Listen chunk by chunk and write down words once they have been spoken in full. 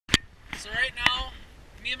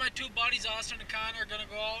Me and my two buddies, Austin and Connor, are going to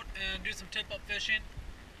go out and do some tip-up fishing.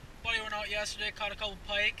 Buddy went out yesterday, caught a couple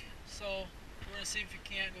pike, so we're going to see if we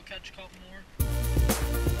can't go catch a couple more.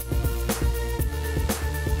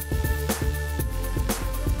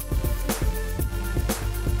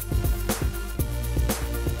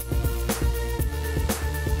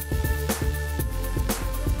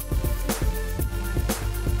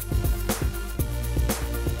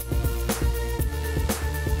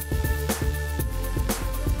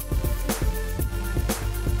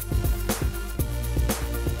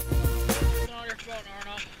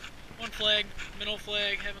 One flag, minnow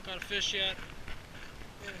flag, haven't caught a fish yet.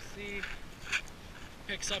 We're gonna see.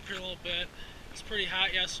 Picks up here a little bit. It's pretty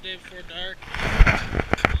hot yesterday before dark.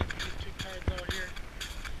 Two cards out here.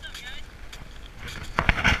 What's up,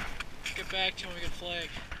 guys? Get back to when we get flag.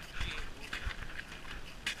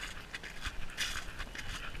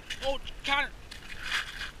 Oh, Connor!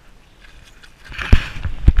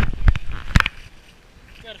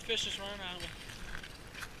 Got a fish just running out of me.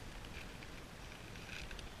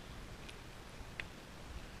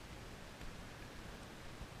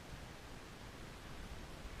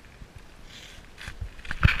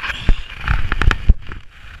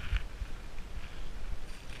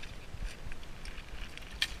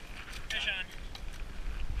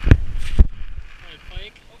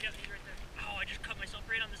 Pike. Oh, yeah, he's right there. Oh, I just cut myself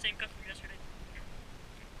right on the same cut from yesterday.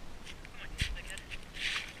 Come on, dickhead.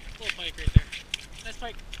 Little pike right there. Nice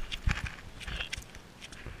pike.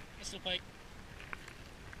 Nice little pike.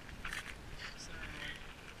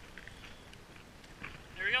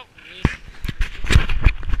 There we go.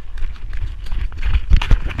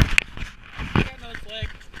 Got another flag.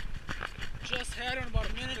 Just had one about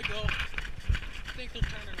a minute ago. I think they're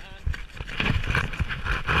turning on.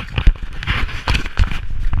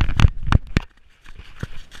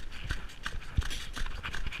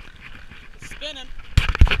 Spinning.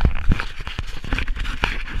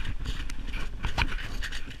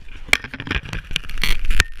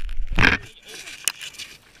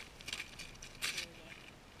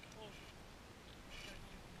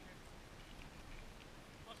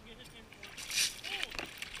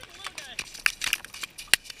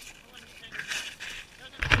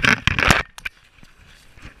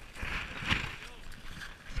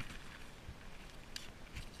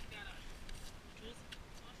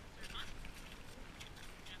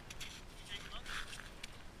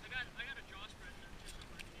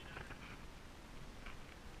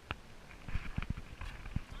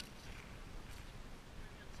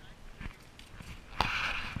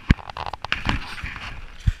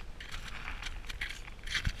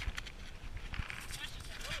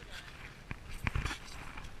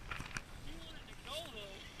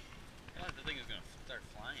 The thing is gonna start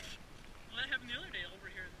flying. Well, that happened the other day over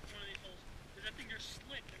here in one of these holes. Because that thing just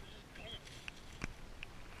slipped and it was just going.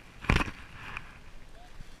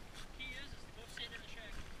 The key is to go sit in the shack.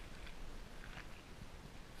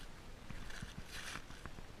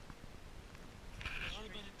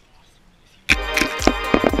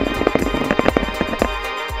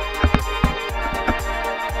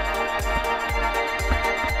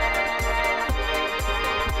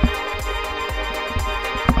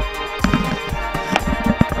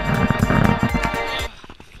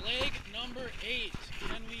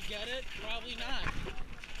 Probably not.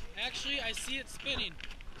 Actually, I see it spinning,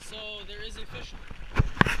 so there is a fish.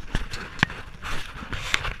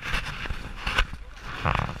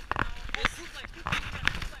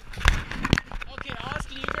 Okay,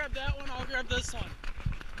 Austin, you grab that one, I'll grab this one.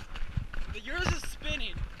 But yours is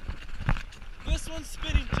spinning. This one's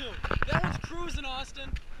spinning too. That one's cruising,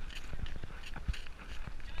 Austin.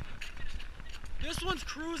 This one's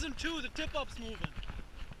cruising too, the tip-up's moving.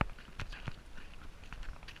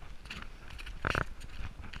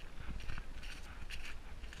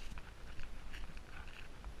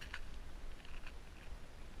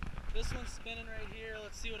 This one's spinning right here.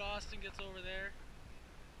 Let's see what Austin gets over there.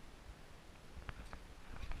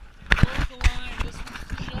 Close the line. This one's just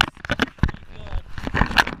pretty good.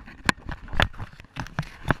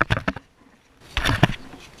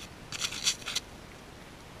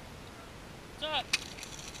 What's up?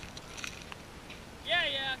 Yeah.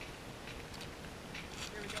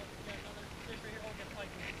 Here we go. We got another fish right here. Oh, get a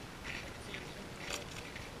pike. See him swimming in the boat.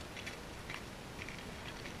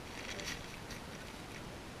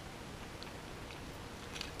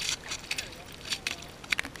 There we go.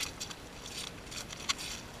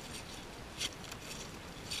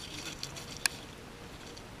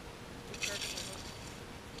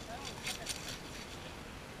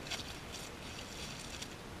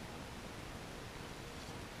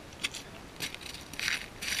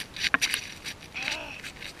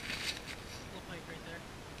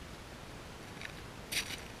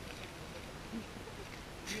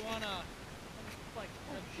 wanna like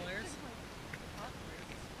red flares?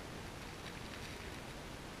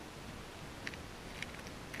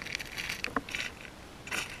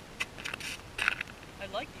 I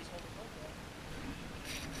like these holders also.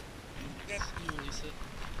 You release it.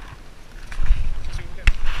 So we're good.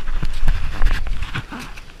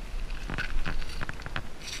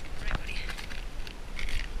 Alright, buddy.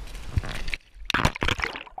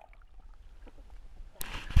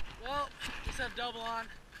 Well, just have double on.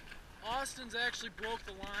 Austin's actually broke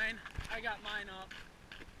the line. I got mine up.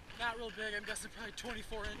 Not real big, I'm guessing probably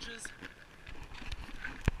 24 inches.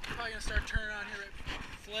 Probably gonna start turning on here at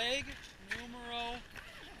flag numero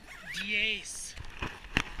 10.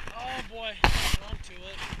 Oh boy, wrong to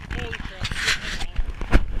it. Holy crap.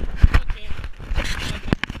 Okay.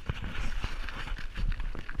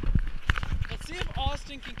 Let's see if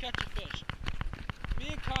Austin can catch a fish. Me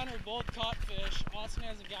and Connor both caught fish. Austin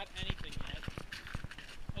hasn't got anything yet.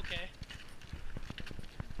 Okay.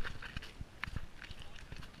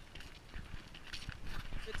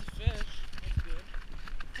 It's a fish. That's good.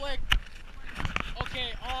 Flag.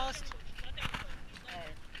 Okay, Aust.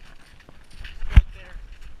 Alright. Right there.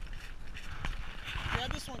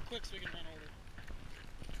 Grab this one quick so we can run over.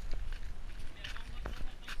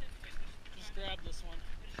 Just grab this one.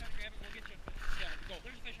 Just try to grab it, we'll get you a fish. Yeah, go.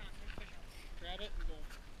 There's a fish on it, there's a fish on it. Grab it and go.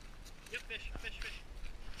 Yep, fish. Oh,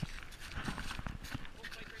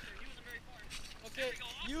 Pike right there. He wasn't very far. Okay, There we go.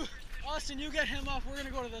 you, Austin, you get him off. We're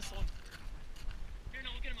gonna go to this one. Here,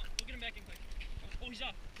 no, we'll get him up. We'll get him back in quick. Oh, he's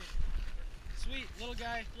off. Sweet, little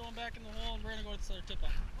guy, throw him back in the hole, and we're gonna go to the other tip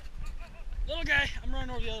off. Little guy, I'm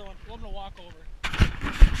running over the other one. We're gonna walk over.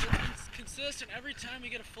 It's consistent. Every time we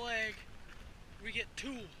get a flag, we get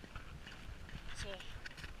 2. So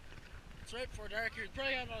it's right before dark here. We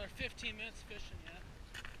probably got another 15 minutes fishing yet.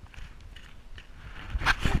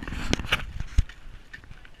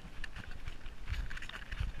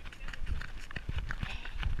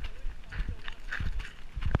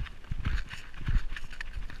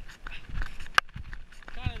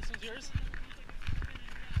 Connor, this one's yours?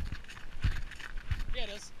 Yeah, it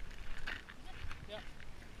is. Yeah.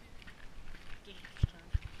 Just turn.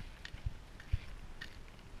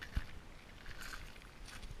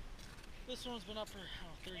 This one's been up for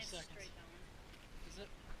 30 seconds. Is it?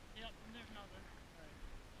 Yep, there's nothing. Alright.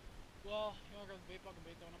 Well, you wanna grab the bait bucket and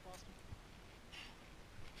bait that one up, Austin?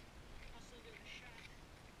 I'll still give it a shot.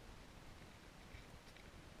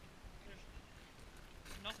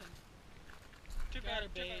 There's nothing. Took Got our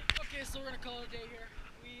a bait. Okay, so we're gonna call it a day here.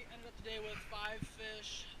 We ended up the day with 5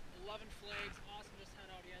 fish, 11 flags. Austin just had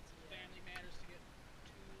out. He had some family matters to get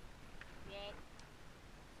to. Well,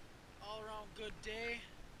 all around good day.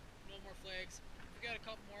 No more flags. If we got a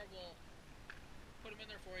couple more, we'll put them in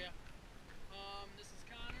there for you. This is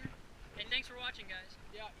Connor. Hey, thanks for watching, guys.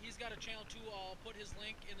 Yeah, he's got a channel too. I'll put his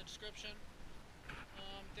link in the description.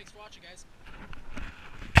 Thanks for watching, guys.